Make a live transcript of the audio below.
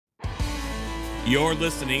You're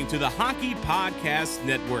listening to the Hockey Podcast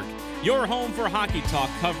Network, your home for hockey talk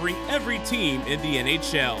covering every team in the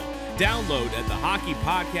NHL. Download at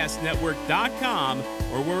thehockeypodcastnetwork.com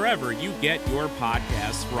or wherever you get your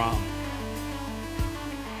podcasts from.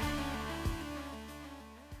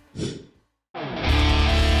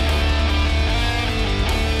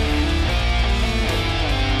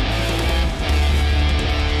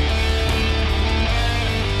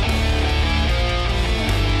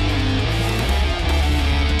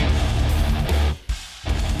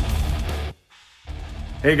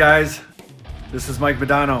 Hey guys, this is Mike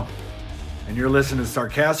Modano, and you're listening to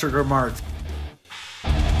Sarcastic Remarks.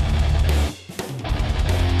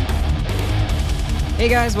 Hey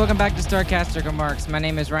guys, welcome back to Sarcastic Remarks. My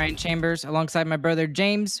name is Ryan Chambers, alongside my brother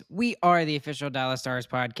James. We are the official Dallas Stars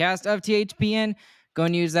podcast of THPN. Go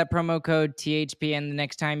and use that promo code THPN the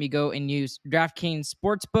next time you go and use DraftKings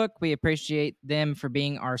Sportsbook. We appreciate them for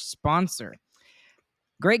being our sponsor.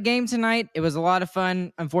 Great game tonight. It was a lot of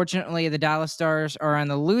fun. Unfortunately, the Dallas Stars are on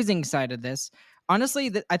the losing side of this.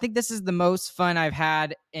 Honestly, I think this is the most fun I've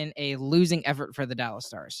had in a losing effort for the Dallas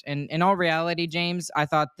Stars. And in all reality, James, I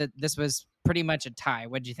thought that this was pretty much a tie.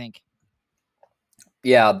 What'd you think?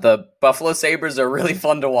 Yeah, the Buffalo Sabres are really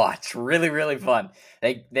fun to watch. Really, really fun.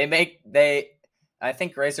 I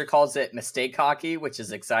think Razor calls it mistake hockey, which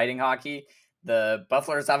is exciting hockey. The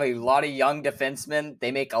Buffaloes have a lot of young defensemen.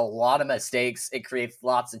 They make a lot of mistakes. It creates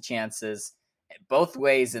lots of chances both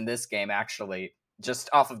ways in this game, actually, just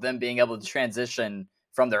off of them being able to transition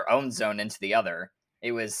from their own zone into the other.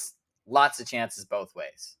 It was lots of chances both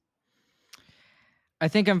ways. I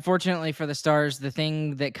think, unfortunately for the Stars, the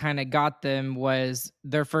thing that kind of got them was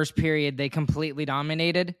their first period, they completely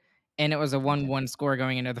dominated, and it was a 1-1 score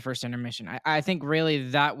going into the first intermission. I think really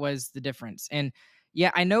that was the difference. And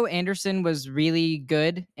yeah, I know Anderson was really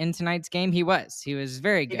good in tonight's game. He was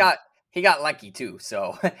very good. He got lucky too.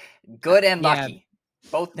 So good and lucky,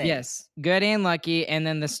 both things. Yes, good and lucky. And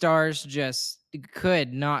then the Stars just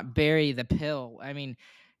could not bury the pill. I mean,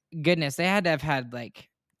 goodness, they had to have had like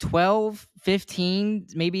 12, 15,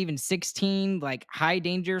 maybe even 16 like high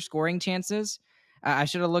danger scoring chances. I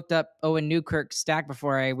should have looked up Owen Newkirk's stack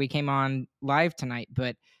before we came on live tonight,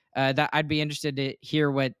 but that I'd be interested to hear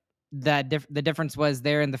what the difference was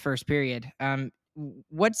there in the first period.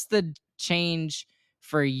 What's the change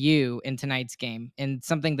for you in tonight's game and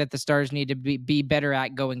something that the Stars need to be better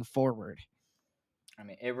at going forward? I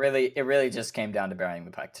mean, it really just came down to burying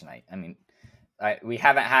the puck tonight. I mean, we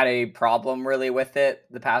haven't had a problem really with it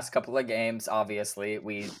the past couple of games. Obviously,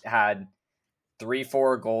 we had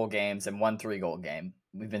 3-4 goal games and 1 3-goal game.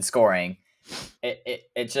 We've been scoring.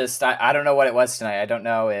 It just I don't know what it was tonight. I don't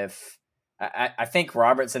know if I think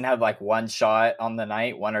Robertson had like one shot on the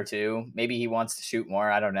night, 1 or 2. Maybe he wants to shoot more.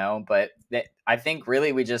 I don't know, but I think really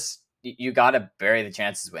you got to bury the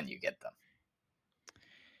chances when you get them.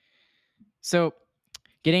 So,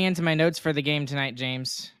 getting into my notes for the game tonight,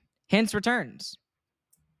 James. Hintz returns.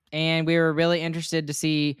 And we were really interested to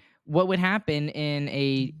see what would happen in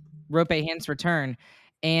a Roope Hintz return.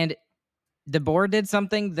 And the board did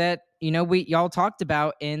something that, y'all talked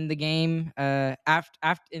about in the game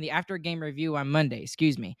in the after game review on Monday,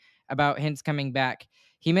 about Hintz coming back.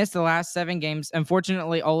 He missed the last 7 games.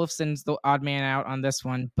 Unfortunately, Olofsson's the odd man out on this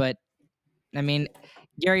one, but I mean,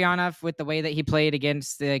 Gurianov, with the way that he played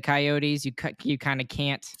against the Coyotes, you kind of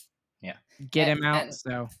can't get him out.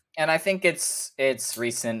 And I think it's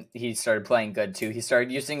recent. He started playing good too. He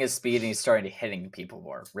started using his speed and he started hitting people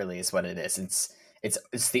more. Really, is what it is.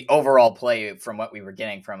 It's the overall play from what we were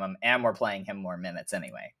getting from him, and we're playing him more minutes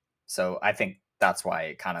anyway. So I think that's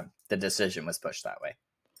why the decision was pushed that way.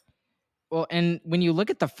 Well, and when you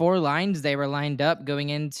look at the 4 lines they were lined up going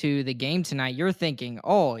into the game tonight, you're thinking,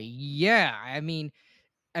 oh yeah, I mean,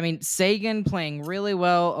 Sagan playing really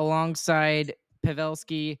well alongside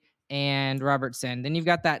Pavelski and Robertson. Then you've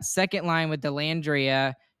got that second line with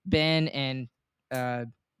Dellandrea, Ben, and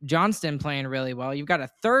Johnston playing really well. You've got a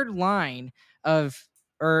third line aka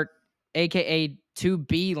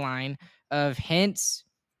 2B line of Hintz,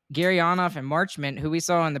 Gurianov, and Marchment, who we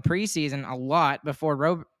saw in the preseason a lot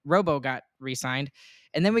before Robo got re-signed.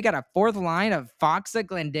 And then we got a fourth line of Faksa,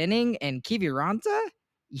 Glendening, and Kiviranta.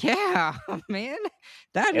 Yeah, man,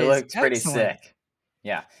 it looks pretty sick.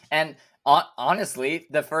 Yeah, and honestly,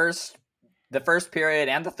 the first period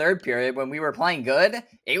and the third period when we were playing good,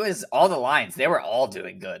 it was all the lines. They were all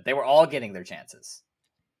doing good. They were all getting their chances.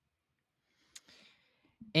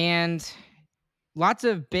 And lots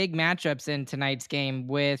of big matchups in tonight's game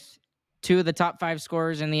with 2 of the top 5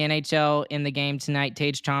 scorers in the NHL in the game tonight.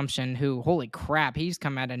 Tage Thompson, who, holy crap, he's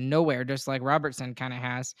come out of nowhere just like Robertson kind of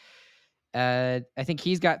has. I think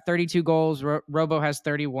he's got 32 goals. Robo has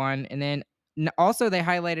 31. And then also they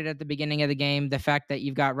highlighted at the beginning of the game the fact that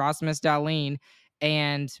you've got Rasmus Dahlin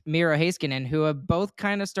and Miro Heiskanen, who have both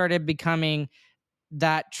kind of started becoming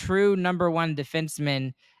that true number one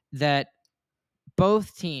defenseman that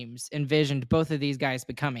both teams envisioned both of these guys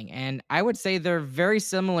becoming. And I would say they're very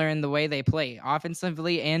similar in the way they play,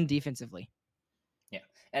 offensively and defensively. Yeah.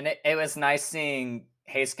 And it was nice seeing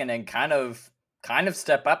Heiskanen kind of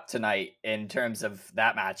step up tonight in terms of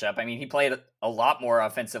that matchup. I mean, he played a lot more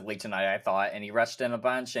offensively tonight, I thought, and he rushed in a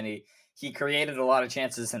bunch, and he created a lot of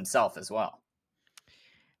chances himself as well.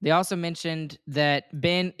 They also mentioned that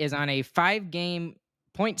Ben is on a 5-game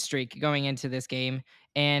point streak going into this game.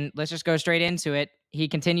 And let's just go straight into it. He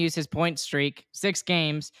continues his point streak, 6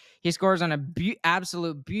 games. He scores on a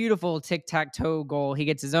absolute beautiful tic-tac-toe goal. He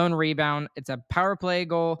gets his own rebound. It's a power play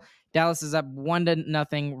goal. Dallas is up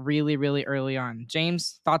 1-0 really, really early on.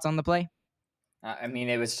 James, thoughts on the play? I mean,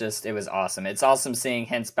 it was awesome. It's awesome seeing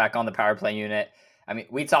Hintz back on the power play unit. I mean,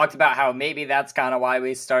 we talked about how maybe that's kind of why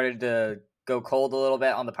we started to go cold a little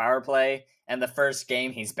bit on the power play. And the first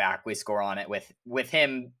game he's back, we score on it with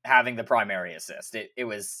him having the primary assist. It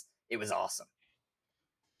was awesome.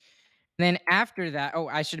 And then after that,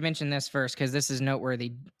 I should mention this first because this is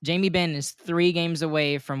noteworthy. Jamie Benn is 3 games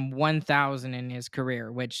away from 1,000 in his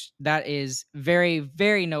career, which that is very,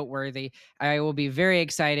 very noteworthy. I will be very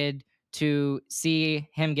excited to see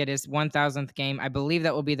him get his 1,000th game. I believe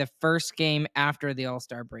that will be the first game after the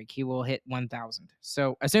All-Star break. He will hit 1,000.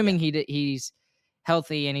 So assuming he's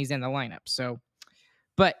healthy and he's in the lineup. So,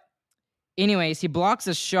 but anyways, he blocks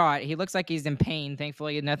a shot. He looks like he's in pain.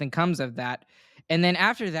 Thankfully, nothing comes of that. And then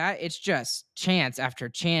after that, it's just chance after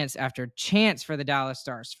chance after chance for the Dallas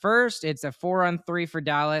Stars. First, it's a 4-on-3 for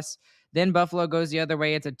Dallas. Then Buffalo goes the other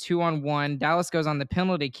way. It's a 2-on-1. Dallas goes on the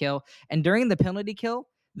penalty kill. And during the penalty kill,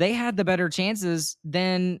 they had the better chances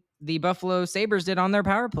than the Buffalo Sabres did on their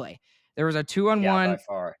power play. There was a 2-on-1. Yeah, by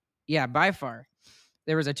far. Yeah, by far.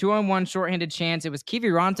 There was a 2-on-1 shorthanded chance. It was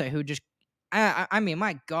Kiviranta who just, I mean,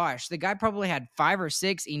 my gosh, the guy probably had 5 or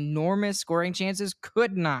 6 enormous scoring chances,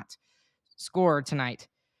 could not score tonight.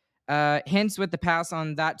 Hintz with the pass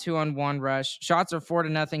on that 2-on-1 rush. Shots are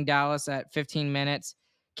 4-0 Dallas at 15 minutes.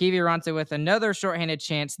 Kiviranta with another shorthanded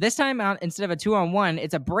chance. This time out, instead of a 2-on-1,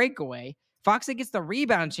 it's a breakaway. Foxy gets the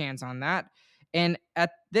rebound chance on that. And at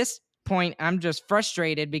this point, I'm just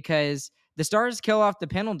frustrated because the Stars kill off the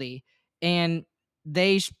penalty, and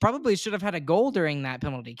they probably should have had a goal during that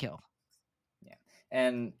penalty kill.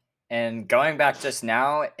 Yeah. And going back just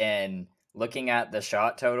now and looking at the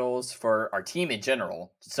shot totals for our team in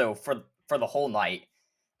general, so for the whole night,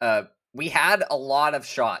 we had a lot of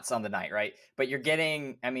shots on the night, right? But you're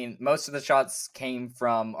getting, I mean, most of the shots came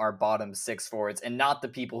from our bottom 6 forwards and not the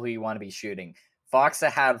people who you want to be shooting.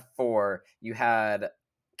 Foxa had 4. You had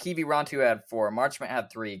Kiviranta who had 4. Marchment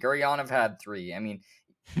had 3. Guryanov had 3. I mean,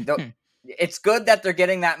 it's good that they're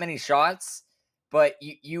getting that many shots, but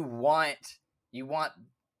you want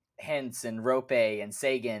Hintz and Rope and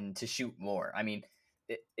Sagan to shoot more. I mean,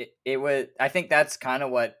 it was. I think that's kind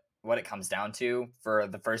of what it comes down to for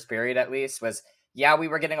the first period, at least, was, yeah, we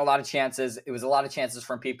were getting a lot of chances. It was a lot of chances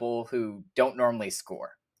from people who don't normally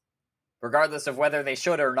score. Regardless of whether they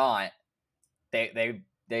should or not,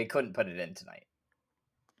 they couldn't put it in tonight.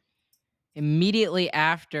 Immediately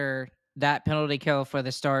after that penalty kill for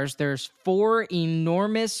the Stars, there's 4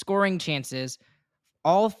 enormous scoring chances,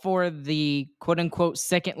 all for the quote-unquote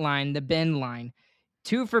second line, the Ben line.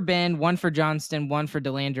 2 for Ben, 1 for Johnston, 1 for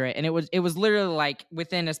Dellandrea. And it was literally like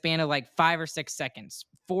within a span of like 5 or 6 seconds.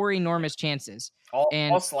 4 enormous chances.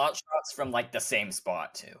 All slot shots from like the same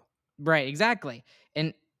spot too. Right, exactly.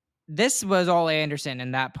 And this was all Anderson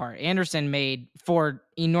in that part. Anderson made 4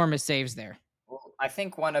 enormous saves there. Well, I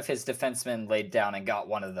think one of his defensemen laid down and got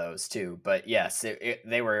one of those too. But yes,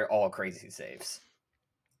 they were all crazy saves.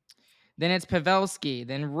 Then it's Pavelski,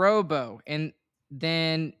 then Robo, and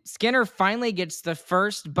then Skinner finally gets the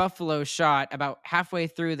first Buffalo shot about halfway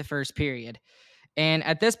through the first period. And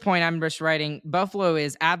at this point, I'm just writing, Buffalo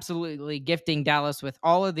is absolutely gifting Dallas with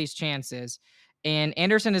all of these chances. And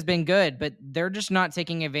Anderson has been good, but they're just not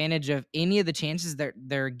taking advantage of any of the chances that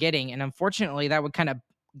they're getting. And unfortunately, that would kind of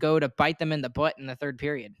go to bite them in the butt in the third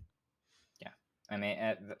period. Yeah. I mean,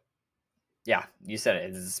 yeah, you said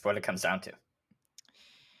it. This is what it comes down to.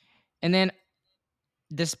 And then,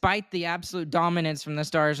 despite the absolute dominance from the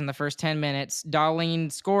Stars in the first 10 minutes,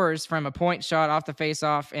 Dahlin scores from a point shot off the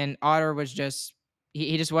faceoff, and Otter was just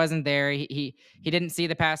he just wasn't there. He didn't see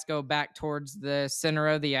the pass go back towards the center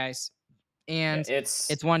of the ice, and it's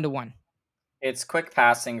 1-1. It's quick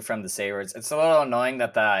passing from the Sabres. It's a little annoying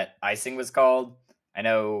that icing was called. I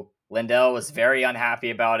know Lindell was very unhappy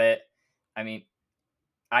about it. I mean,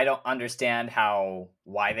 I don't understand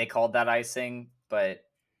why they called that icing, but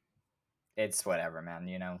it's whatever, man,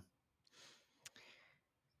 you know.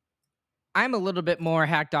 I'm a little bit more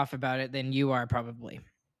hacked off about it than you are probably.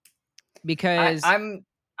 Because I'm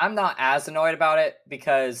not as annoyed about it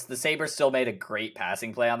because the Sabres still made a great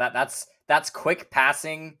passing play on that. That's quick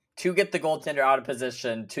passing to get the goaltender out of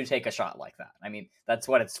position to take a shot like that. I mean, that's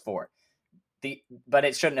what it's for. But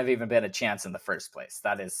it shouldn't have even been a chance in the first place.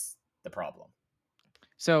 That is the problem.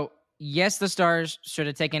 So, yes, the Stars should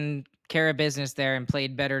have taken care of business there and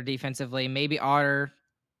played better defensively. Maybe Otter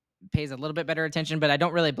pays a little bit better attention, but I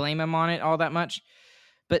don't really blame him on it all that much.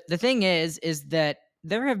 But the thing is that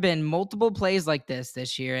there have been multiple plays like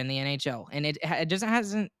this year in the NHL, and it just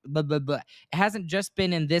hasn't it hasn't just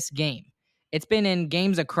been in this game. It's been in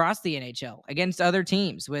games across the NHL against other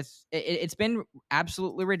teams. It's been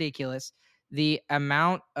absolutely ridiculous the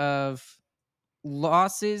amount of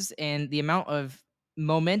losses and the amount of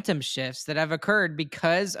momentum shifts that have occurred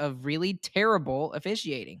because of really terrible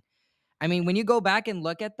officiating. I mean, when you go back and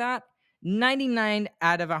look at that, 99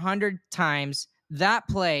 out of 100 times, that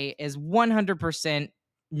play is 100%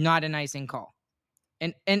 not an icing call.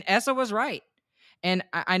 And Essa was right. And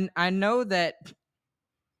I know that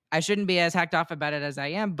I shouldn't be as hacked off about it as I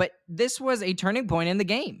am, but this was a turning point in the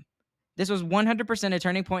game. This was 100% a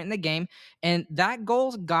turning point in the game, and that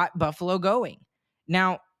goal got Buffalo going.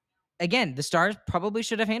 Now, again, the Stars probably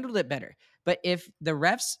should have handled it better. But if the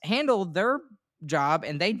refs handle their job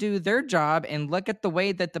and they do their job and look at the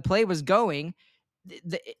way that the play was going,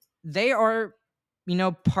 they are,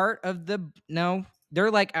 part of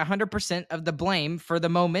they're like 100% of the blame for the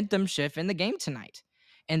momentum shift in the game tonight.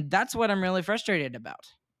 And that's what I'm really frustrated about.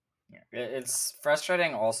 Yeah, it's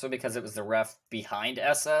frustrating also because it was the ref behind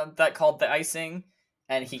Essa that called the icing,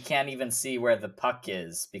 and he can't even see where the puck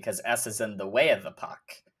is because Essa's in the way of the puck.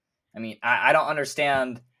 I mean, I don't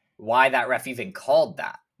understand why that ref even called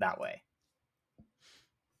that way.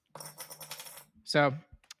 So,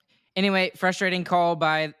 anyway, frustrating call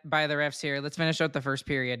by the refs here. Let's finish out the first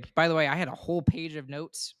period. By the way, I had a whole page of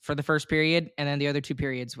notes for the first period, and then the other two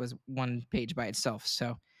periods was one page by itself.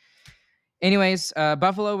 So, anyways,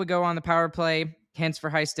 Buffalo would go on the power play, hence for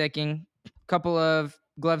high sticking. Couple of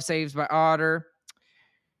glove saves by Otter.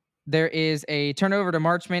 There is a turnover to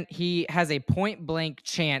Marchment. He has a point blank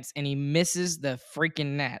chance and he misses the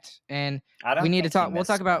freaking net. And we need to talk. We'll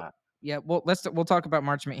talk about we'll talk about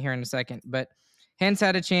Marchment here in a second. But Hens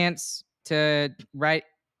had a chance to right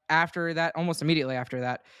after that, almost immediately after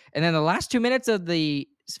that. And then the last 2 minutes of the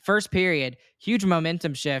first period, huge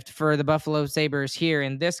momentum shift for the Buffalo Sabres here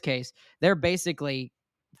in this case. They're basically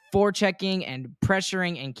forechecking and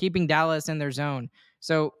pressuring and keeping Dallas in their zone.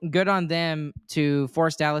 So good on them to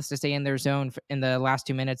force Dallas to stay in their zone in the last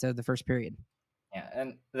 2 minutes of the first period. Yeah,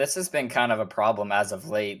 and this has been kind of a problem as of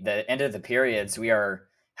late. The end of the periods, we are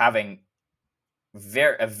having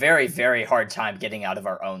a very, very hard time getting out of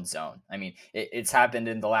our own zone. I mean, it's happened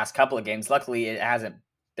in the last couple of games. Luckily, it hasn't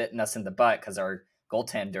bitten us in the butt because our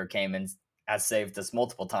goaltender came and has saved us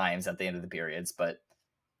multiple times at the end of the periods. But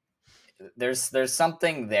there's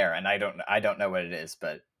something there, and I don't know what it is,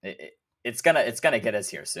 but it's gonna get us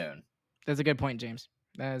here soon. That's a good point, James.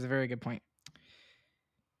 That is a very good point.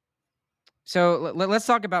 So let's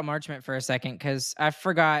talk about Marchment for a second, because I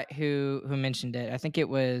forgot who mentioned it. I think it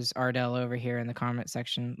was Ardell over here in the comment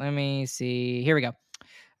section. Let me see. Here we go.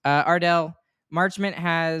 Ardell, Marchment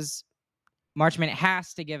has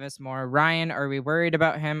to give us more. Ryan, are we worried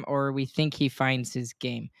about him, or we think he finds his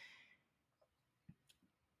game?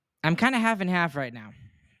 I'm kind of half and half right now.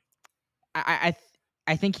 I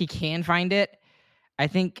think he can find it. I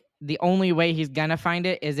think the only way he's gonna find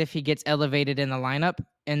it is if he gets elevated in the lineup.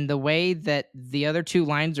 And the way that the other two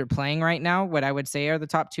lines are playing right now, what I would say are the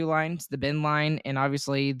top two lines, the Ben line and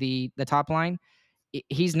obviously the top line,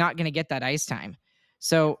 he's not gonna get that ice time.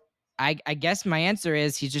 So I guess my answer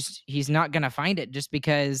is he's not gonna find it just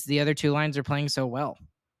because the other two lines are playing so well.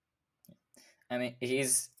 I mean,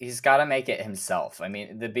 he's got to make it himself. I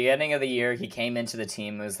mean, the beginning of the year, he came into the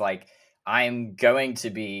team and was like, I'm going to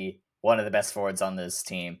be one of the best forwards on this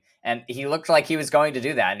team. And he looked like he was going to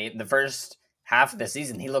do that. And the first half of the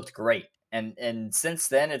season, he looked great. And since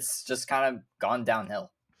then, it's just kind of gone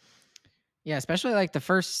downhill. Yeah, especially like the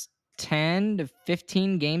first 10 to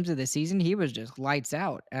 15 games of the season, he was just lights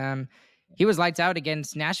out. He was lights out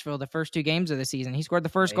against Nashville the first two games of the season. He scored the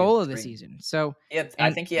first goal of the season. So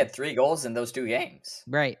I think he had 3 goals in those 2 games.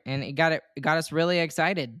 Right. And it got us really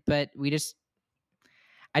excited, but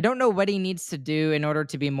I don't know what he needs to do in order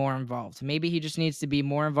to be more involved. Maybe he just needs to be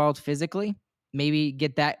more involved physically. maybe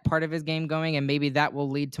get that part of his game going, and maybe that will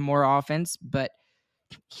lead to more offense. But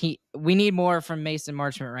we need more from Mason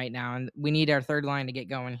Marchment right now, and we need our third line to get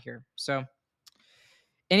going here. So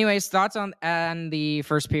anyways, thoughts on the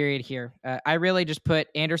first period here. I really just put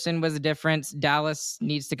Anderson was the difference. Dallas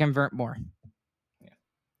needs to convert more. Yeah,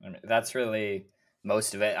 I mean, that's really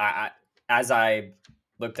most of it. As I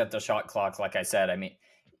looked at the shot clock, like I said, I mean,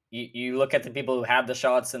 you look at the people who had the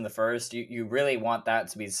shots in the first, you really want that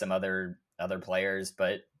to be some other players,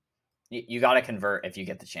 but you got to convert if you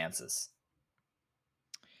get the chances.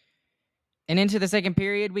 And into the second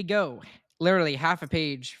period we go. Literally half a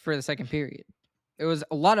page for the second period. It was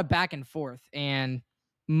a lot of back and forth, and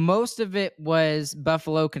most of it was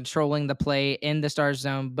Buffalo controlling the play in the Stars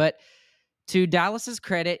zone. But to Dallas's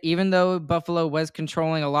credit, even though Buffalo was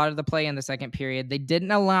controlling a lot of the play in the second period, they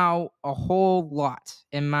didn't allow a whole lot,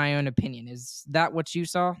 in my own opinion. Is that what you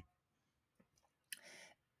saw?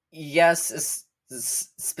 Yes,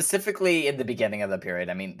 specifically in the beginning of the period.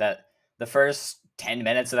 I mean, that the first 10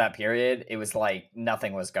 minutes of that period, it was like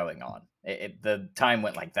nothing was going on. The time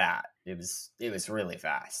went like that. It was really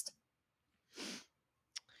fast.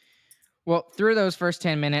 Well, through those first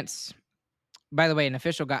 10 minutes, by the way, an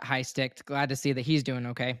official got high sticked. Glad to see that he's doing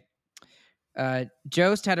okay.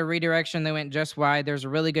 Jost had a redirection that went just wide. There's a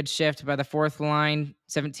really good shift by the fourth line.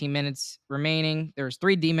 17 minutes remaining. There was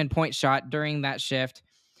 3 demon point shot during that shift.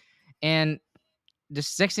 And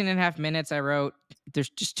just 16 and a half minutes, I wrote, there's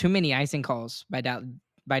just too many icing calls by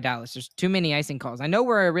Dallas. There's too many icing calls. I know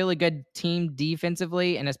we're a really good team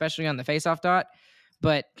defensively, and especially on the faceoff dot,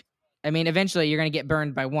 but I mean, eventually you're going to get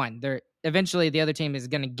burned by one. Eventually the other team is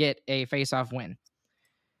going to get a faceoff win.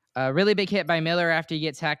 A really big hit by Miller after he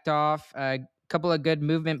gets hacked off. A couple of good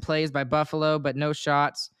movement plays by Buffalo, but no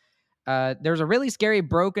shots. There was a really scary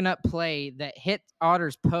broken up play that hit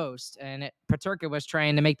Otter's post, and Peterka was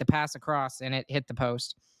trying to make the pass across, and it hit the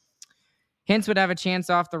post. Hintz would have a chance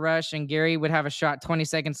off the rush, and Gary would have a shot 20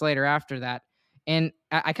 seconds later after that. And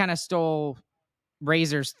I kind of stole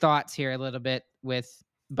Razor's thoughts here a little bit with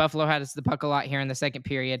Buffalo had us the puck a lot here in the second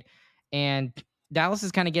period, and Dallas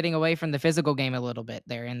is kind of getting away from the physical game a little bit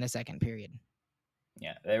there in the second period.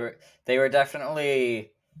 Yeah, they were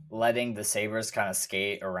definitely letting the Sabres kind of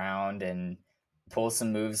skate around and pull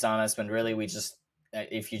some moves on us when really we just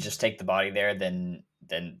if you just take the body there, then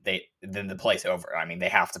the play's over. I mean, they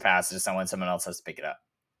have to pass it to someone else has to pick it up.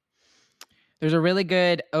 There's a really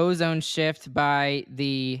good ozone shift by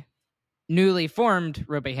the newly formed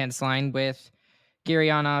Rope Hintz line with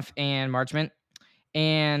Gurianov and Marchment.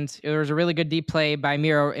 And there was a really good deep play by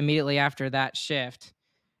Miro immediately after that shift.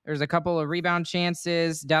 There's a couple of rebound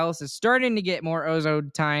chances. Dallas is starting to get more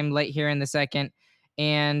ozone time late here in the second.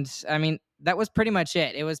 And, I mean, that was pretty much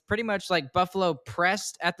it. It was pretty much like Buffalo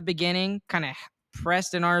pressed at the beginning, kind of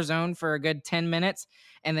pressed in our zone for a good 10 minutes.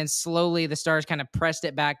 And then slowly the Stars kind of pressed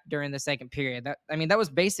it back during the second period. That was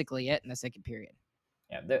basically it in the second period.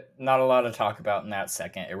 Yeah, not a lot to talk about in that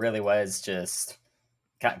second. It really was just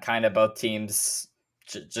kind of both teams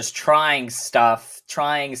just trying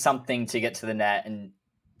something to get to the net and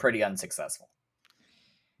pretty unsuccessful.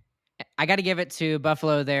 I got to give it to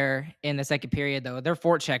Buffalo there in the second period, though. Their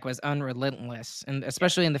forecheck was unrelentless, and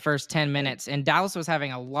especially in the first 10 minutes. And Dallas was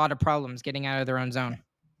having a lot of problems getting out of their own zone.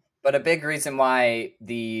 But a big reason why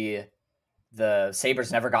the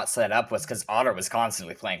Sabres never got set up was because Otter was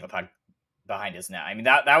constantly playing the puck behind his net. I mean,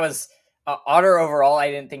 that was Otter overall.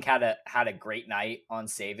 I didn't think had a great night on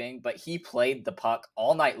saving, but he played the puck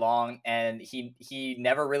all night long, and he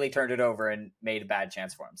never really turned it over and made a bad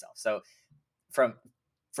chance for himself. So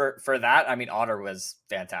for that, I mean, Otter was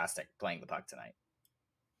fantastic playing the puck tonight.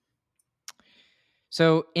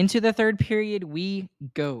 So into the third period we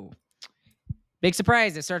go. Big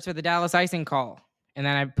surprise! It starts with the Dallas icing call, and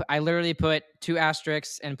then I literally put 2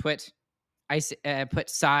 asterisks and put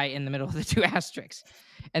Cy in the middle of the 2 asterisks.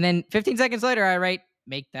 And then 15 seconds later, I write,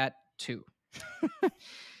 make that 2.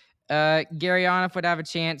 Gurianov would have a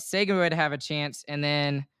chance. Sagan would have a chance. And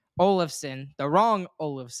then Olofsson, the wrong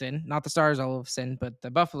Olofsson, not the Stars Olofsson, but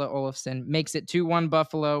the Buffalo Olofsson, makes it 2-1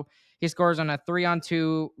 Buffalo. He scores on a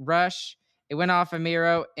 3-on-2 rush. It went off of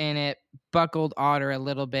Miro, and it buckled Otter a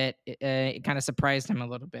little bit. It kind of surprised him a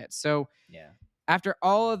little bit. So, yeah. After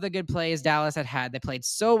all of the good plays Dallas had, they played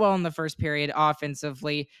so well in the first period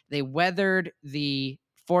offensively. They weathered the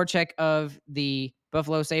forecheck of the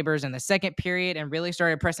Buffalo Sabres in the second period and really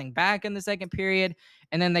started pressing back in the second period.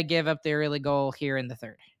 And then they give up their early goal here in the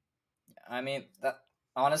third. I mean,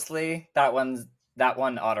 honestly, that one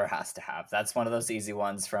Otter has to have. That's one of those easy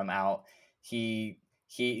ones from out. I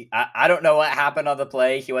don't know what happened on the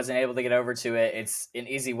play. He wasn't able to get over to it. It's an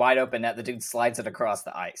easy wide open net. The dude slides it across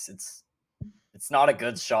the ice. It's not a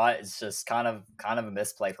good shot. It's just kind of a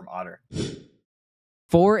misplay from Otter.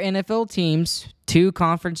 4 NFL teams, 2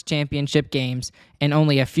 conference championship games, and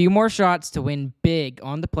only a few more shots to win big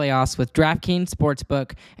on the playoffs with DraftKings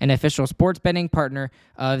Sportsbook, an official sports betting partner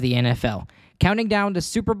of the NFL. Counting down to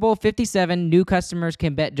Super Bowl 57, new customers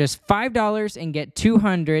can bet just $5 and get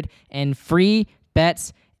 $200 in free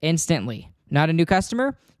bets instantly. Not a new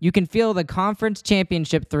customer? You can feel the conference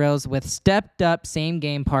championship thrills with stepped-up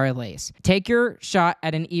same-game parlays. Take your shot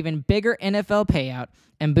at an even bigger NFL payout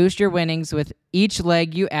and boost your winnings with each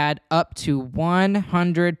leg you add up to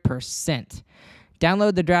 100%.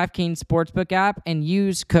 Download the DraftKings Sportsbook app and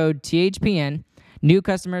use code THPN. New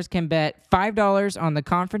customers can bet $5 on the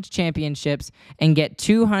conference championships and get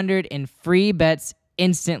 $200 in free bets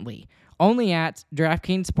instantly. Only at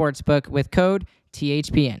DraftKings Sportsbook with code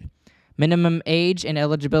THPN. Minimum age and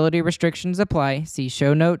eligibility restrictions apply. See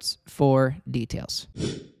show notes for details.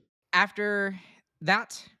 After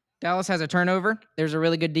that, Dallas has a turnover. There's a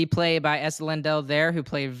really good deep play by Esa Lindell there, who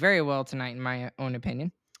played very well tonight, in my own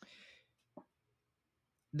opinion.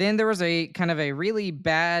 Then there was a kind of a really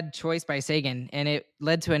bad choice by Sagan, and it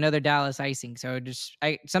led to another Dallas icing. So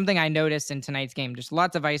something I noticed in tonight's game, just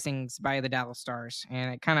lots of icings by the Dallas Stars,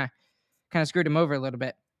 and it kind of screwed him over a little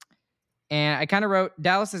bit. And I kind of wrote,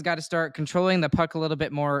 Dallas has got to start controlling the puck a little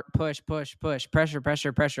bit more. Push,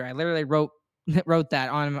 pressure. I literally wrote that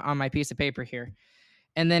on my piece of paper here.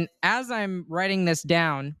 And then as I'm writing this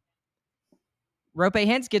down, Roope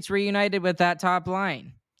Hintz gets reunited with that top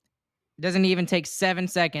line. It doesn't even take 7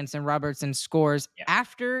 seconds, and Robertson scores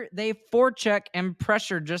after they forecheck and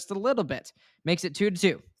pressure just a little bit. Makes it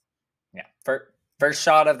 2-2. Yeah. First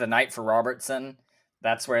shot of the night for Robertson.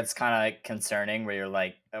 That's where it's kind of like concerning, where you're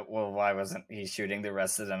like, well, why wasn't he shooting the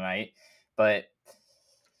rest of the night? But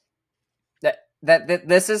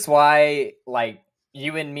this is why, like,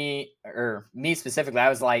 you and me, or me specifically, I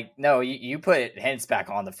was like, no, you put Hintz back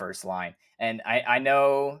on the first line. And I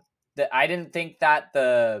know that I didn't think that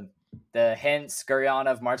the Hintz,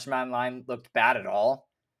 Gurionov, Marchman line looked bad at all.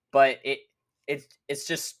 But it's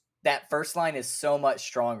just that first line is so much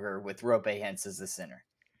stronger with Roope Hintz as the center.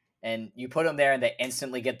 And you put them there and they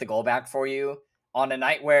instantly get the goal back for you on a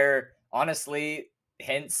night where, honestly,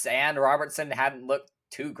 Hintz and Robertson hadn't looked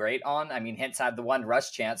too great on. I mean, Hintz had the one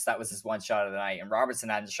rush chance. That was his one shot of the night. And Robertson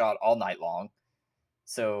hadn't shot all night long.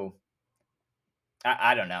 So,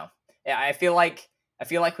 I don't know. I feel like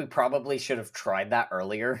we probably should have tried that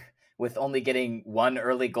earlier with only getting one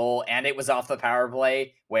early goal. And it was off the power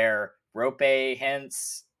play where Roope,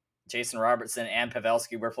 Hintz, Jason Robertson, and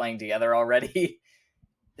Pavelski were playing together already.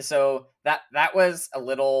 So that was a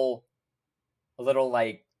little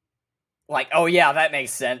like, oh yeah, that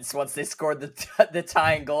makes sense. Once they scored the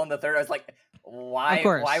tying goal in the third, I was like, why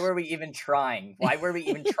were we even trying? Why were we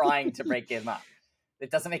even trying to break him up? It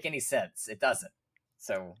doesn't make any sense. It doesn't.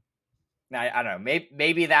 So I don't know.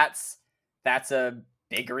 Maybe that's a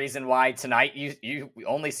big reason why tonight you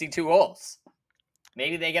only see 2 goals.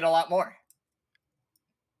 Maybe they get a lot more.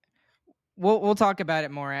 We'll talk about it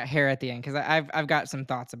more here at the end, because I've got some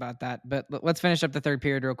thoughts about that. But let's finish up the third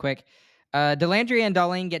period real quick. Dellandrea and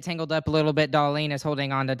Dahlin get tangled up a little bit. Dahlin is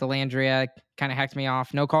holding on to Dellandrea. Kind of hacked me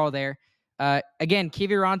off. No call there. Again,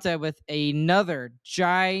 Kiviranta with another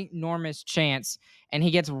ginormous chance, and he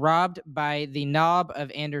gets robbed by the knob of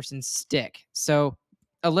Anderson's stick. So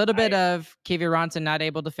a little bit of Kiviranta not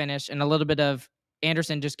able to finish, and a little bit of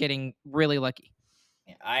Anderson just getting really lucky.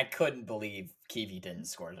 I couldn't believe Kiwi didn't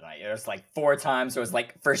score tonight. It was like 4 times. It was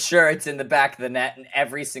like, for sure it's in the back of the net, and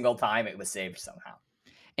every single time it was saved somehow.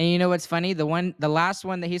 And you know what's funny? The last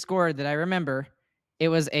one that he scored that I remember, it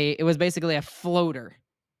was basically a floater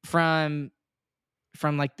from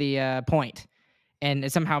like the point, and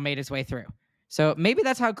it somehow made its way through. So maybe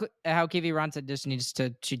that's how Kiviranta just needs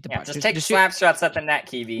to shoot the puck. Just take slap shots at the net,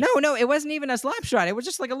 Kiwi. No, it wasn't even a slap shot. It was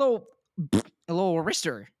just like a little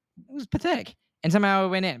wrister. It was pathetic. And somehow it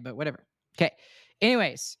went in, but whatever. Okay.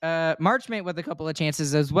 Anyways, Marchmate with a couple of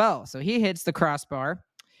chances as well. So he hits the crossbar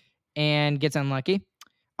and gets unlucky.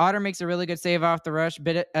 Otter makes a really good save off the rush.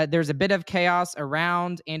 There's a bit of chaos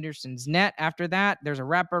around Anderson's net after that. There's a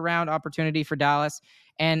wraparound opportunity for Dallas.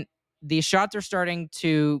 And the shots are starting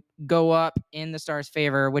to go up in the Stars'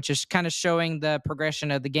 favor, which is kind of showing the progression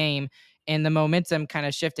of the game and the momentum kind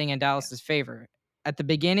of shifting in Dallas's favor. At the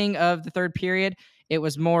beginning of the third period, it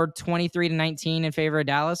was more 23-19 in favor of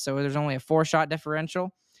Dallas, so there's only a 4-shot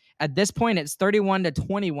differential. At this point, it's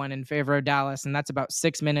 31-21 in favor of Dallas, and that's about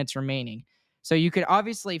 6 minutes remaining. So you could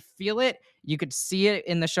obviously feel it. You could see it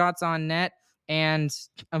in the shots on net. And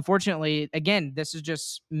unfortunately, again, this is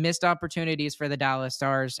just missed opportunities for the Dallas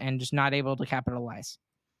Stars and just not able to capitalize.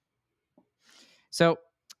 So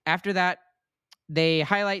after that, they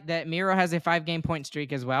highlight that Miro has a 5-game point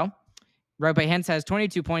streak as well. Rope Hintz has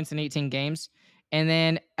 22 points in 18 games. And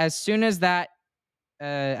then as soon as that,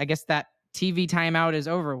 I guess that TV timeout is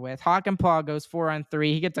over with, Hakanpää goes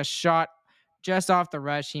 4-on-3. He gets a shot just off the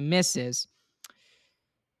rush. He misses.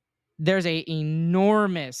 There's a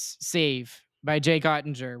enormous save by Jake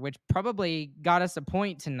Ottinger, which probably got us a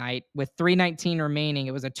point tonight with 3:19 remaining.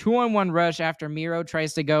 It was a 2-on-1 rush after Miro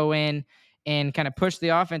tries to go in and kind of push the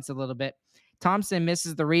offense a little bit. Thompson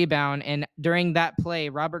misses the rebound, and during that play,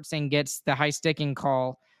 Robertson gets the high sticking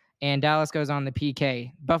call, and Dallas goes on the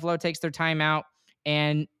PK. Buffalo takes their timeout,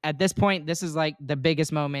 and at this point, this is like the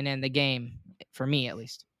biggest moment in the game, for me at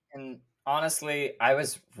least. And honestly, I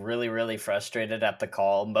was really, really frustrated at the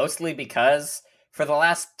call, mostly because for the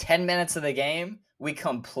last 10 minutes of the game, we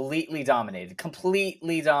completely dominated,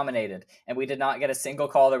 and we did not get a single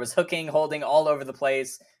call. There was hooking, holding all over the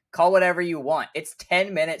place. Call whatever you want. It's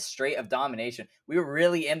 10 minutes straight of domination. We were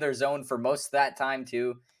really in their zone for most of that time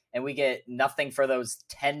too, and we get nothing for those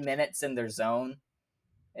 10 minutes in their zone.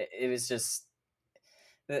 It was just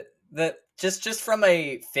just from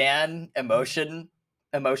a fan emotion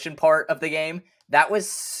part of the game, that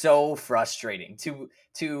was so frustrating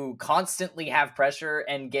to constantly have pressure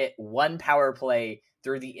and get one power play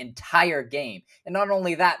through the entire game. And not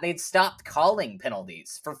only that, they'd stopped calling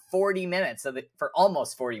penalties for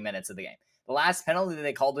almost 40 minutes of the game. The last penalty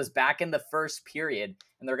they called was back in the first period,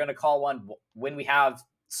 and they're going to call one when we have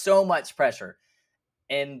so much pressure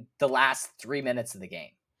in the last 3 minutes of the game.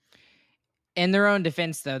 In their own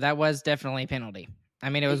defense, though, that was definitely a penalty. I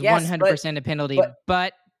mean, it was 100% a penalty,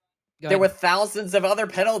 but there were thousands of other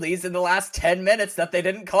penalties in the last 10 minutes that they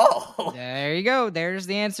didn't call. There you go. There's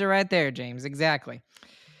the answer right there, James. Exactly.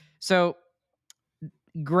 So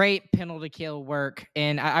great penalty kill work.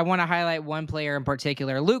 And I want to highlight one player in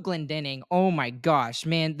particular, Luke Glendening. Oh my gosh,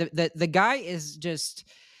 man. The guy is just,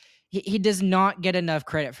 he does not get enough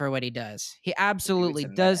credit for what he does. He absolutely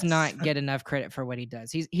does not get enough credit for what he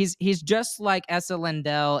does. He's just like Esa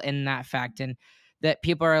Lindell in that fact. And that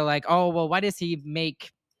people are like, oh, well, why does he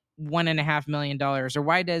make $1.5 million, or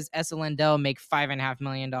why does Esa Lindell make $5.5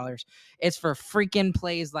 million? It's for freaking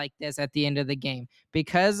plays like this at the end of the game,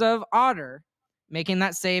 because of Otter making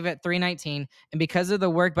that save at 3:19, and because of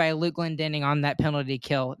the work by Luke Glendening on that penalty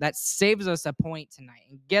kill, that saves us a point tonight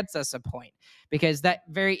and gets us a point, because that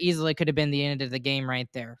very easily could have been the end of the game right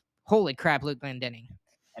there. Holy crap, Luke Glendening.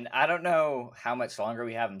 And I don't know how much longer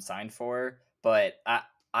we have him signed for, but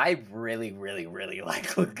I really, really, really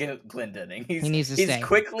like Luke Glendening. He needs to stay. He's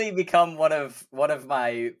quickly become one of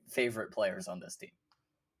my favorite players on this team.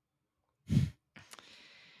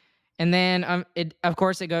 And then, of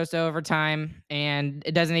course, it goes to overtime, and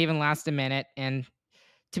it doesn't even last a minute. And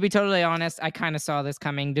to be totally honest, I kind of saw this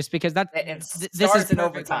coming, just because this is in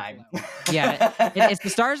overtime. Yeah, it's the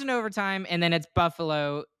Stars in overtime, and then it's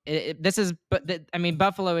Buffalo.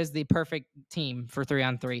 Buffalo is the perfect team for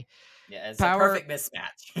 3-on-3. Yeah, it's a perfect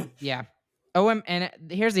mismatch. Yeah. And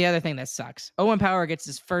here's the other thing that sucks. Owen Power gets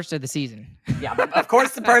his first of the season. Yeah, but of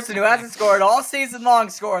course the person who hasn't scored all season long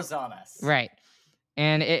scores on us. Right.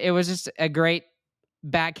 And it was just a great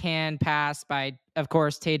backhand pass by, of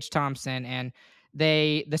course, Tage Thompson. And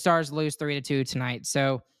the Stars lose 3-2 tonight.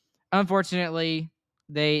 So unfortunately,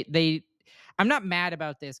 I'm not mad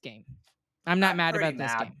about this game. I'm not mad about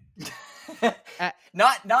this game.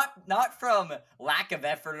 Not from lack of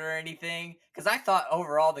effort or anything, because I thought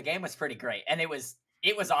overall the game was pretty great, and it was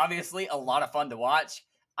obviously a lot of fun to watch.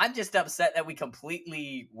 I'm just upset that we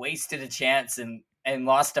completely wasted a chance and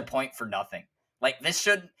lost a point for nothing. Like, this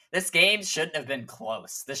game shouldn't have been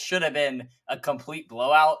close. This should have been a complete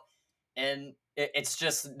blowout, and it's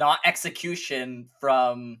just not execution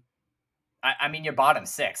from. I mean, your bottom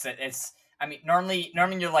six. Normally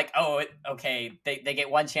you're like, oh, okay, they get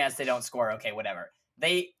one chance, they don't score, okay, whatever.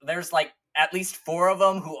 There's like at least 4 of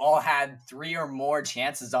them who all had 3 or more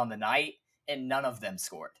chances on the night, and none of them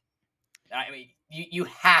scored. I mean, you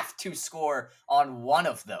have to score on one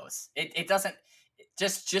of those. It doesn't,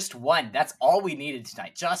 just one. That's all we needed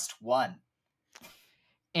tonight, just one.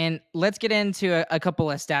 And let's get into a couple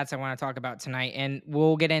of stats I want to talk about tonight, and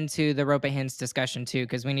we'll get into the Rope Hintz discussion too,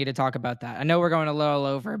 because we need to talk about that. I know we're going a little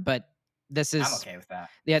over, but I'm okay with that.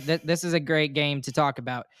 Yeah, this is a great game to talk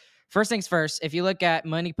about. First things first, if you look at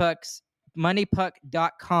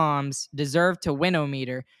MoneyPuck.com's deserve to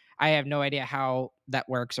win-o-meter, I have no idea how that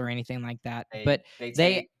works or anything like that. They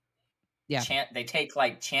take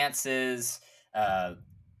like chances,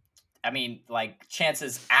 I mean, like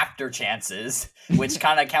chances after chances, which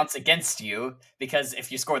kind of counts against you because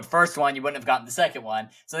if you scored the first one, you wouldn't have gotten the second one.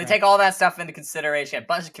 So they take all that stuff into consideration, a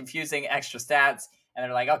bunch of confusing extra stats, and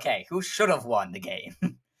they're like, okay, who should have won the game?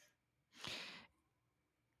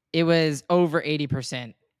 It was over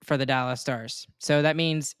 80% for the Dallas Stars. So that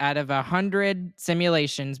means out of 100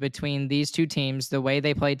 simulations between these two teams, the way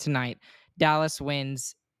they played tonight, Dallas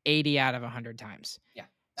wins 80 out of 100 times. Yeah.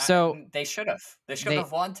 So they should have. They should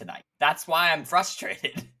have won tonight. That's why I'm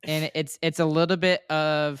frustrated. And it's a little bit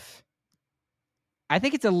of, I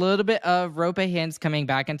think it's a little bit of Roope Hintz coming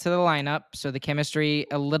back into the lineup. So the chemistry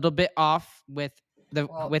a little bit off with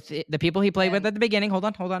the people he played with at the beginning. Hold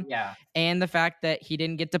on. Yeah. And the fact that he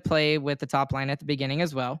didn't get to play with the top line at the beginning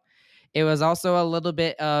as well. It was also a little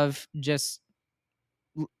bit of just,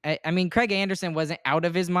 I mean, Craig Anderson wasn't out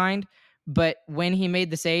of his mind, but when he made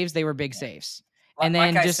the saves, they were big saves. And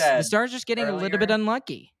then like the Stars just getting a little bit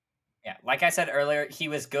unlucky. Yeah, like I said earlier, he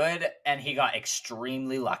was good and he got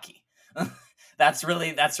extremely lucky. That's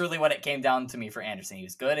really what it came down to me for Anderson. He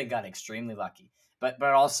was good and got extremely lucky. But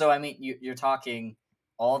also, I mean, you're talking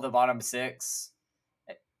all the bottom six.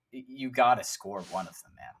 You gotta score one of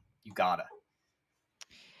them, man. You gotta.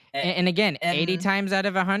 And again, 80 times out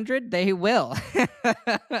of 100, they will.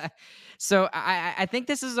 So I think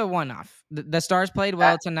this is a one-off. The Stars played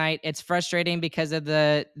well tonight. It's frustrating because of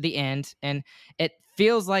the end, and it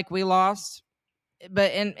feels like we lost.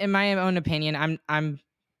 But in my own opinion, I'm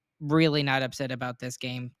really not upset about this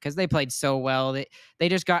game because they played so well. They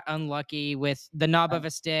just got unlucky with the knob of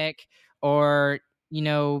a stick, or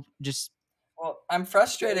just. Well, I'm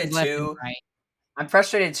frustrated too. Right. I'm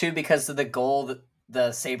frustrated too because of the goal that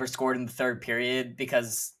the Sabres scored in the third period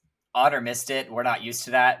because Otter missed it. We're not used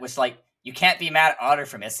to that, which you can't be mad at Otter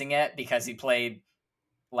for missing it because he played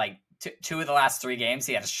like two of the last 3 games.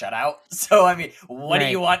 He had a shutout. So, I mean, what do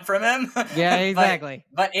you want from him? Yeah, exactly.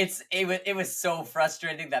 but it was so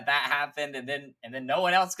frustrating that happened. And then no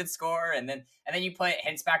one else could score. And then you play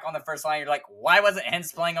Hintz back on the first line. You're like, why wasn't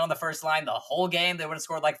Hintz playing on the first line the whole game? They would have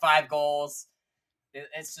scored like 5 goals.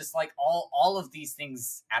 It's just like all of these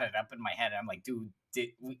things added up in my head. And I'm like, dude,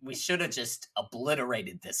 we should have just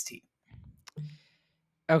obliterated this team.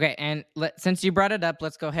 Okay, and since you brought it up,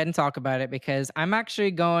 let's go ahead and talk about it because I'm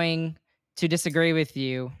actually going to disagree with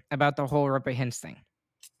you about the whole Roope Hintz thing.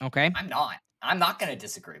 Okay? I'm not going to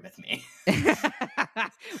disagree with me.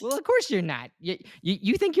 Well, of course you're not.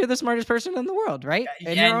 You think you're the smartest person in the world, right?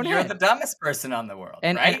 In your own head. The dumbest person on the world,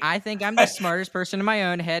 right? And I think I'm the smartest person in my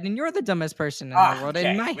own head, and you're the dumbest person in the world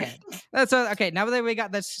in my head. So, okay, now that we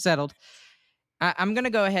got that settled, I'm going to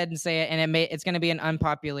go ahead and say it, and it's going to be an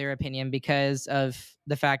unpopular opinion because of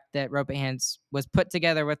the fact that Roope Hintz was put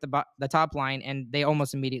together with the top line, and they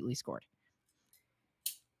almost immediately scored.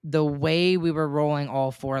 The way we were rolling all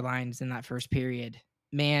 4 lines in that first period,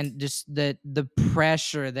 man, just the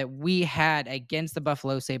pressure that we had against the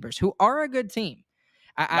Buffalo Sabres, who are a good team.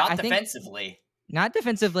 I defensively. Not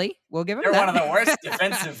defensively. We'll give them They're that. one of the worst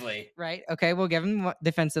defensively. Right. Okay, we'll give them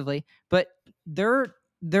defensively. But they're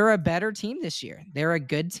a better team this year. They're a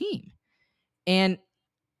good team. And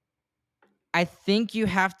I think you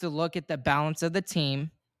have to look at the balance of the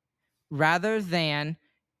team rather than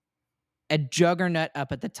a juggernaut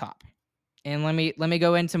up at the top. And let me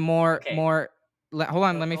go into more. Hold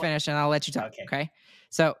on, let me finish and I'll let you talk. Okay.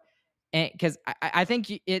 So, because I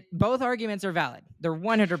think both arguments are valid. They're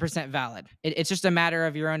 100% valid. It's just a matter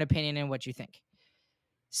of your own opinion and what you think.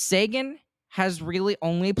 Seguin has really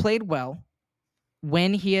only played well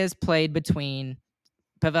when he has played between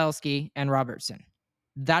Pavelski and Robertson.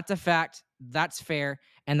 That's a fact. That's fair.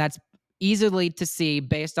 And that's easily to see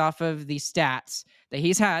based off of the stats that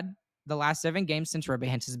he's had the last 7 games since Roope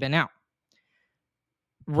Hintz has been out.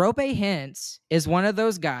 Roope Hintz is one of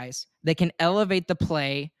those guys that can elevate the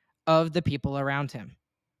play of the people around him.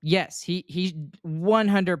 Yes, he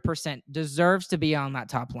 100% deserves to be on that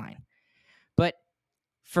top line. But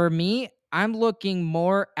for me, I'm looking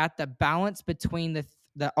more at the balance between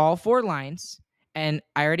the all 4 lines. And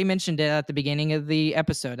I already mentioned it at the beginning of the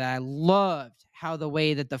episode. I loved how the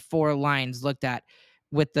way that the 4 lines looked at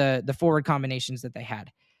with the forward combinations that they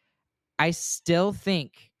had. I still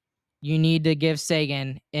think you need to give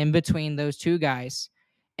Seguin in between those 2 guys,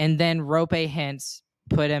 and then Roope Hintz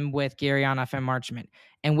put him with Gurianov and Marchment.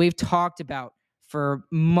 And we've talked about for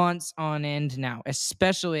months on end now,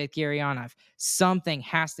 especially with Gurianov, something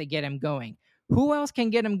has to get him going. Who else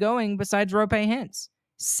can get him going besides Roope Hintz?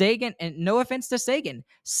 Seguin, and no offense to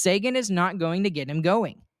Seguin is not going to get him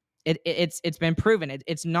going. It's been proven.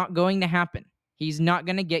 It's not going to happen. He's not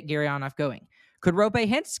going to get Gurianov going. Could Roope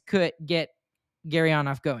Hintz get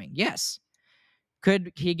Gurianov going? Yes.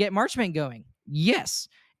 Could he get Marchment going? Yes.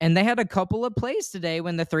 And they had a couple of plays today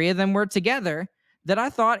when the three of them were together that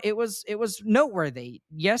I thought it was noteworthy.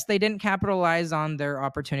 Yes, they didn't capitalize on their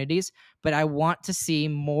opportunities, but I want to see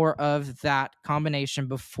more of that combination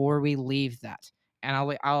before we leave that. And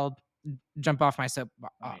I'll jump off my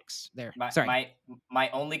soapbox there. Sorry. My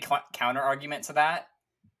only counter argument to that: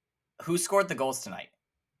 who scored the goals tonight?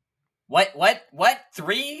 What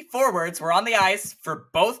 3 forwards were on the ice for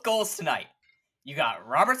both goals tonight? You got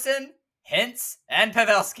Robertson, Hintz, and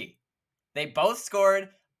Pavelski. They both scored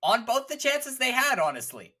on both the chances they had,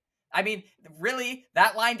 honestly. I mean, really,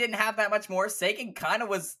 that line didn't have that much more. Seguin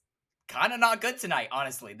was not good tonight,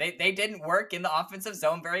 honestly. They didn't work in the offensive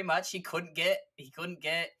zone very much. He couldn't get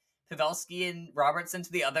Pavelski and Robertson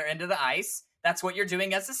to the other end of the ice. That's what you're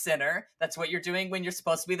doing as a center. That's what you're doing when you're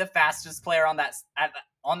supposed to be the fastest player on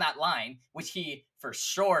that line, which he for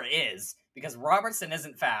sure is, because Robertson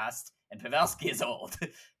isn't fast and Pavelski is old.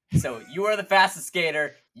 So you are the fastest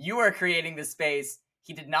skater. You are creating the space.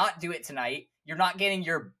 He did not do it tonight. You're not getting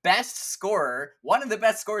your best scorer, one of the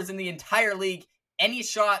best scorers in the entire league, any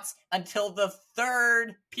shots until the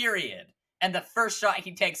 3rd period. And the first shot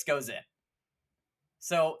he takes goes in.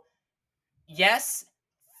 So, yes,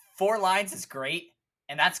 4 lines is great,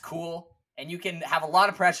 and that's cool. And you can have a lot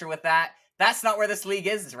of pressure with that. That's not where this league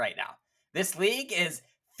is right now. This league is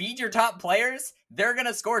feed your top players. They're going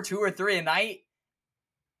to score 2 or 3 a night,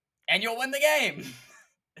 and you'll win the game.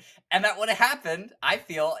 And that would have happened, I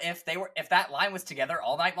feel, if that line was together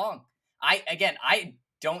all night long. I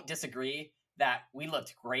don't disagree that we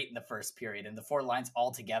looked great in the first period and the 4 lines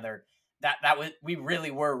all together. We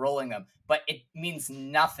really were rolling them, but it means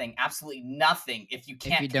nothing, absolutely nothing, if you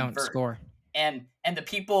can't don't score. And the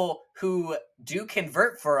people who do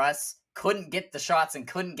convert for us couldn't get the shots and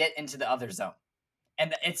couldn't get into the other zone.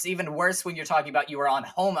 And it's even worse when you're talking about you were on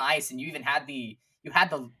home ice and you even had the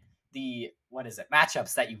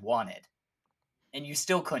matchups that you wanted, and you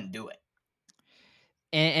still couldn't do it.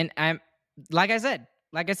 And I'm like I said,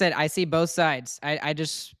 I see both sides. I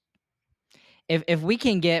just if we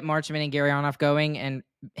can get Marchment and Gurianov going and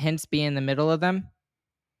Hintz be in the middle of them,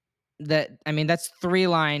 that's 3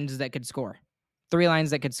 lines that could score. 3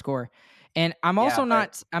 lines that could score. And I'm also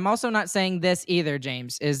not saying this either,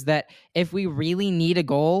 James, is that if we really need a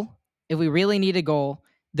goal,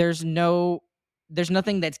 there's nothing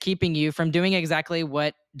that's keeping you from doing exactly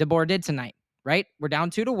what DeBoer did tonight, right? We're down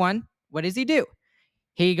 2-1. What does he do?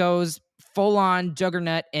 He goes full on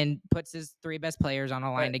juggernaut and puts his 3 best players on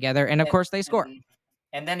a line together, and of course they score.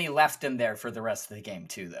 And then he left him there for the rest of the game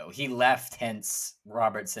too, though. He left Hintz,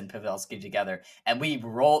 Robertson, Pavelski together, and we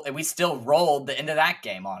still rolled into that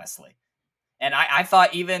game, honestly. And I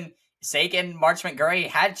thought even Seguin, Marchment, Gray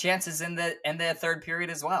had chances in the 3rd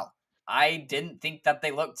period as well. I didn't think that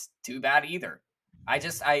they looked too bad either.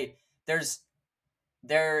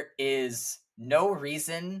 There is no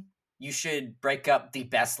reason you should break up the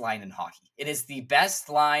best line in hockey. It is the best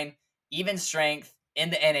line, even strength,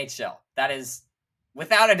 in the NHL. That is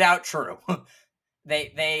without a doubt true.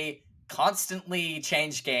 They constantly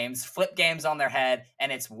change games, flip games on their head,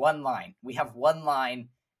 and it's one line. We have one line,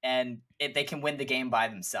 and they can win the game by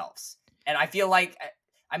themselves. And I feel like,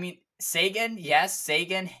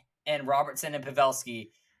 Seguin and Robertson and Pavelski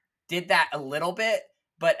did that a little bit,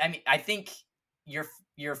 but I think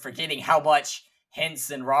you're forgetting how much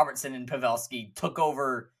Hintz and Robertson and Pavelski took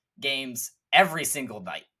over games every single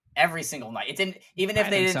night. It didn't, even if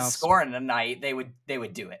they didn't score in a night, they would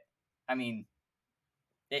do it.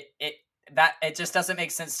 It just doesn't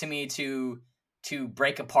make sense to me to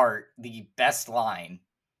break apart the best line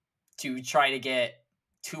to try to get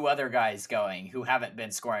 2 other guys going who haven't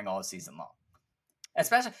been scoring all season long.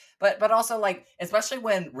 Especially, but also especially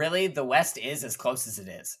when really the West is as close as it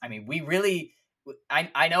is.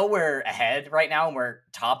 I know we're ahead right now and we're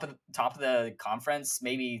top of the conference,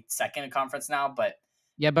 maybe second in conference now, but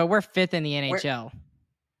but we're 5th in the NHL.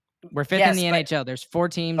 We're 5th in the NHL. There's 4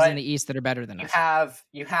 teams in the East that are better than us.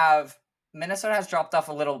 You have Minnesota has dropped off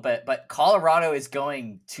a little bit, but Colorado is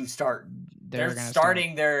going to start. They're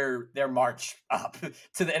starting their march up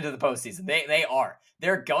to the end of the postseason.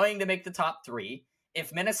 They're going to make the top 3.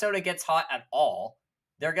 If Minnesota gets hot at all,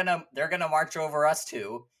 they're gonna march over us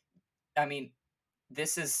too.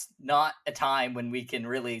 This is not a time when we can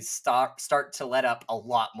really start to let up a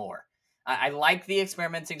lot more. I like the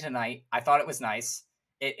experimenting tonight. I thought it was nice.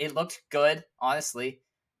 It looked good, honestly,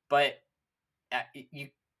 but you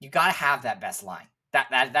got to have that best line.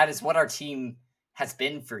 That is what our team has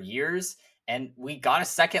been for years, and we got a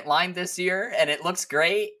second line this year, and it looks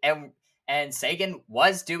great. And Seguin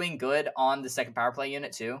was doing good on the second power play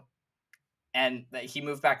unit too. and he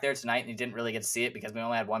moved back there tonight, and he didn't really get to see it because we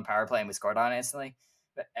only had one power play and we scored on it instantly.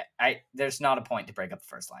 But there's not a point to break up the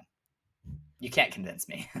first line. You can't convince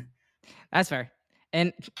me. That's fair.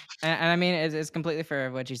 And I mean, it's completely fair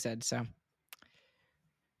of what you said. So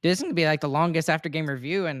this is going to be like the longest after game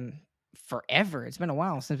review in forever. It's been a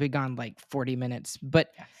while since we've gone like 40 minutes,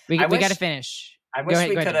 but we got to finish. I wish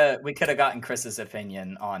we could have gotten Chris's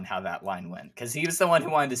opinion on how that line went, because he was the one who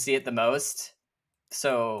wanted to see it the most.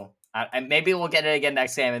 So maybe we'll get it again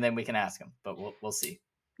next game, and then we can ask him. But we'll see.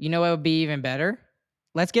 You know what would be even better?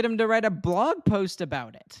 Let's get him to write a blog post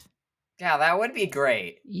about it. Yeah, that would be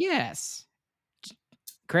great. Yes.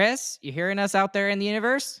 Chris, you hearing us out there in the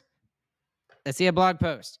universe? Let's see a blog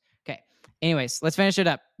post. Okay. Anyways, let's finish it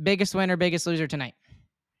up. Biggest winner, biggest loser tonight.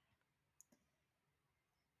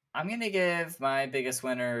 I'm going to give my biggest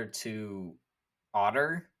winner to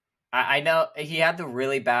Otter. I know he had the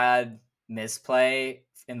really bad misplay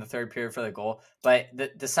in the third period for the goal, but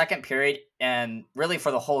the second period and really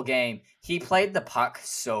for the whole game, he played the puck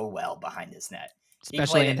so well behind his net.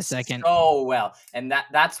 Especially in the second. So well. And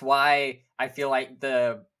that's why I feel like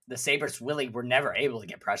the Sabres really were never able to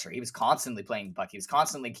get pressure. He was constantly playing the puck. He was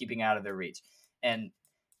constantly keeping out of their reach. And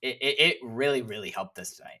it really, really helped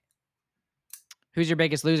us tonight. Who's your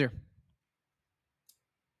biggest loser?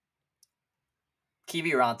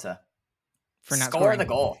 Kiviranta. For not Score scoring. the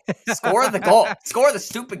goal. Score the goal. Score the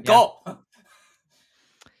stupid goal.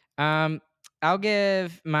 I'll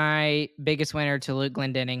give my biggest winner to Luke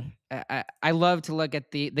Glendening. I love to look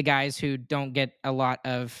at the guys who don't get a lot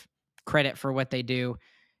of credit for what they do.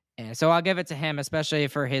 And so I'll give it to him, especially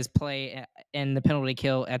for his play in the penalty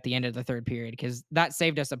kill at the end of the third period, because that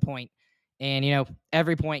saved us a point. And, you know,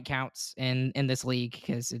 every point counts in this league,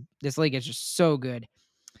 because this league is just so good.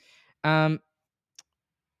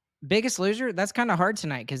 Biggest loser? That's kind of hard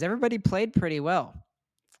tonight because everybody played pretty well.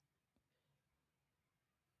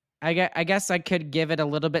 I guess I could give it a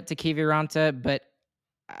little bit to Kiviranta, but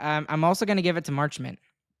I'm also going to give it to Marchment,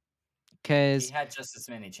 because he had just as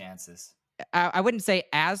many chances. I wouldn't say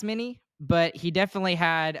as many, but he definitely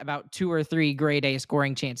had about 2 or 3 grade A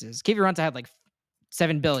scoring chances. Kiviranta had like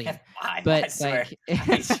 7 billion. I swear,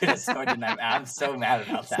 he should have scored tonight. I'm so mad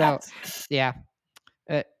about that. So, yeah.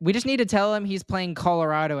 We just need to tell him he's playing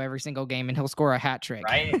Colorado every single game and he'll score a hat trick.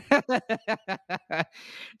 Right?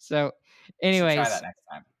 So, anyways. Try that next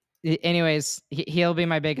time. Anyways, he'll be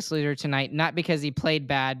my biggest loser tonight. Not because he played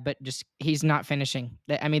bad, but just he's not finishing.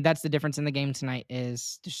 I mean, that's the difference in the game tonight,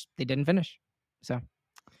 is just they didn't finish. So,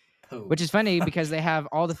 which is funny because they have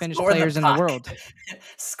all the finished players in the world.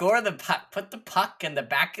 Score the puck. Put the puck in the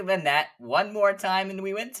back of the net one more time, and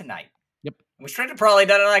we win tonight. Yep. We should have probably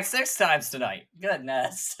done it like 6 times tonight.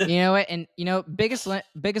 Goodness. You know what? And biggest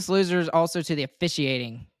losers also to the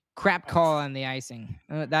officiating. Crap call on the icing.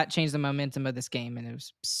 That changed the momentum of this game, and it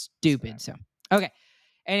was stupid. So, okay.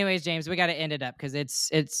 Anyways, James, we got to end it up because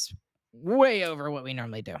it's way over what we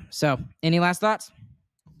normally do. So, any last thoughts?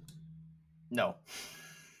 No.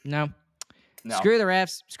 Screw the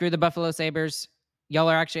refs. Screw the Buffalo Sabres. Y'all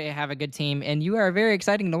are actually have a good team, and you are very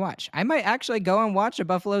exciting to watch. I might actually go and watch a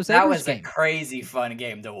Buffalo Sabres game. That was a crazy fun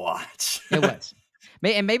game to watch. It was.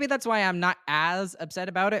 And maybe that's why I'm not as upset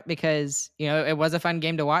about it, because, it was a fun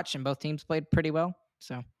game to watch and both teams played pretty well.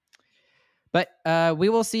 So, but we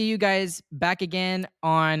will see you guys back again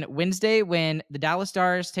on Wednesday when the Dallas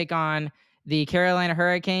Stars take on the Carolina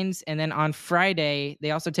Hurricanes. And then on Friday, they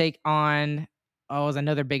also take on, it's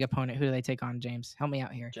another big opponent. Who do they take on, James? Help me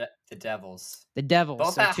out here. The Devils. The Devils.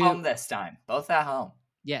 Both at home this time. Both at home.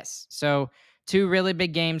 Yes. So 2 really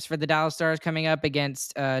big games for the Dallas Stars coming up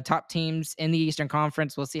against top teams in the Eastern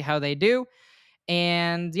Conference. We'll see how they do.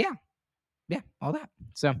 And yeah, all that.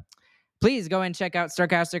 So please go and check out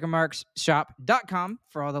SarcasticRemarksShop.com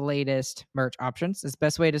for all the latest merch options. It's the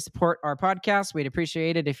best way to support our podcast. We'd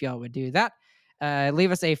appreciate it if y'all would do that.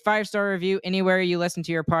 Leave us a 5-star review anywhere you listen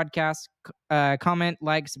to your podcast. Comment,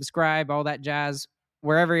 like, subscribe, all that jazz,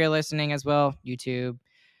 wherever you're listening as well. YouTube,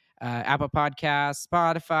 Apple Podcasts,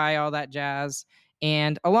 Spotify, all that jazz.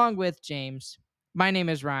 And along with James, my name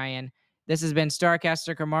is Ryan. This has been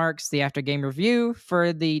Starcastic Remarks, the after game review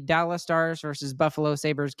for the Dallas Stars versus Buffalo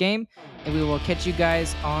Sabres game. And we will catch you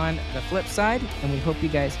guys on the flip side. And we hope you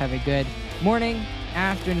guys have a good morning,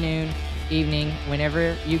 afternoon, evening,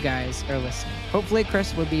 whenever you guys are listening. Hopefully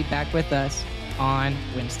Chris will be back with us on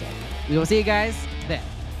Wednesday. We will see you guys then.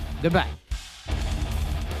 Goodbye.